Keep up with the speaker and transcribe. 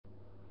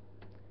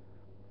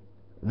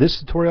This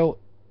tutorial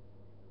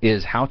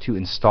is how to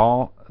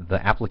install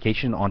the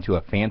application onto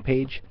a fan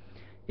page.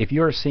 If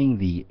you are seeing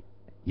the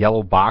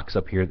yellow box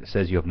up here that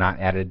says you have not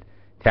added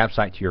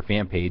TabSite to your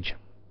fan page,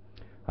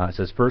 it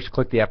says first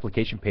click the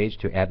application page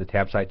to add the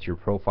TabSite to your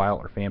profile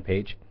or fan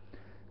page.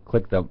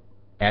 Click the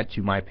Add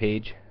to My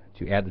Page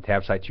to add the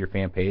TabSite to your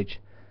fan page.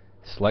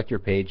 Select your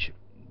page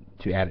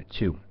to add it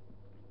to.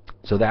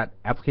 So that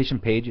application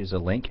page is a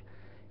link.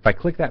 If I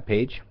click that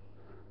page,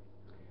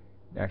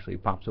 it actually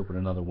pops open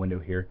another window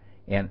here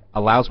and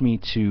allows me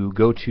to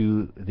go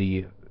to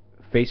the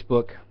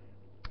Facebook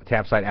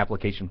TabSite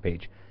application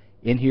page.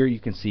 In here you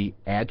can see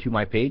Add to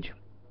My Page.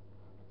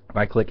 If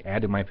I click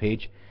Add to My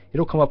Page,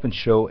 it'll come up and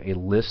show a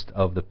list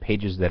of the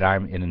pages that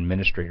I'm an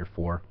administrator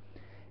for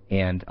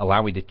and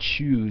allow me to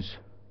choose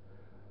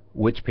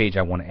which page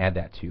I want to add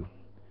that to.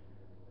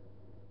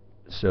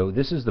 So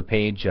this is the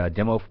page,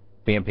 demo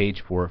fan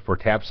page for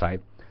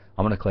TabSite.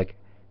 I'm going to click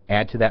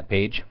Add to that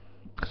page.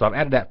 So I've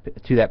added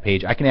that to that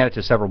page. I can add it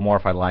to several more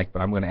if I like,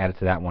 but I'm going to add it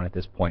to that one at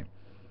this point.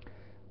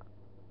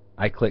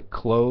 I click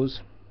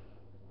Close,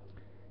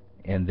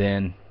 and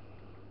then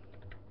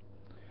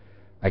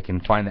I can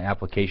find the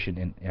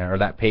application or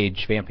that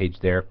page, fan page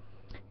there.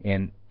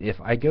 And if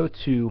I go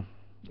to,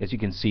 as you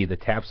can see, the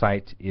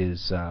TabSite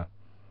is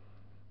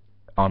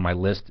on my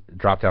list,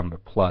 drop down to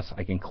plus.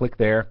 I can click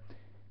there,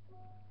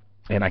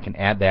 and I can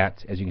add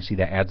that. As you can see,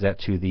 that adds that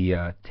to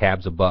the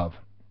tabs above.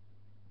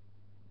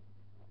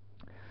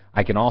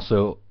 I can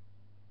also,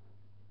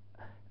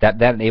 that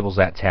enables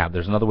that tab.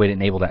 There's another way to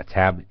enable that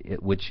tab,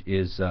 which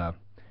is if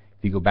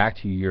you go back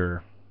to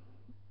your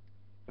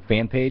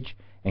fan page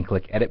and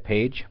click Edit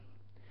Page,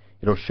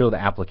 it'll show the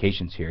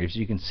applications here. As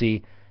you can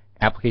see,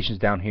 applications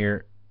down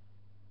here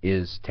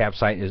is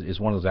TabSite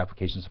is one of those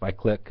applications. If I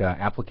click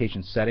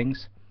Application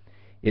Settings,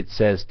 it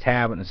says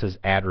Tab and it says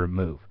Add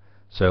Remove.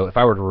 So if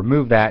I were to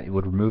remove that, it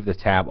would remove the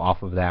tab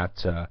off of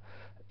that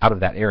out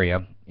of that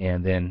area,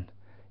 and then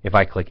if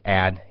I click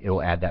Add, it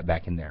will add that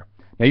back in there.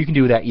 Now you can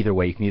do that either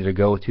way. You can either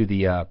go to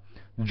the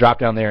drop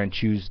down there and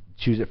choose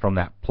it from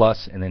that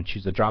plus and then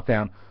choose the drop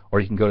down,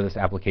 or you can go to this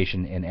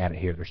application and add it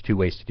here. There's two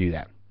ways to do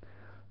that.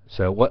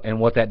 So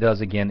what that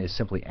does again is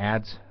simply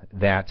adds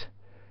that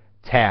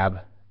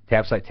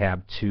TabSite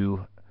tab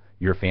to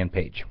your fan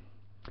page.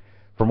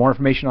 For more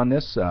information on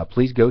this,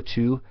 please go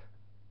to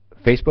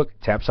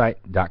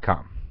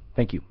facebooktabsite.com.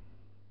 Thank you.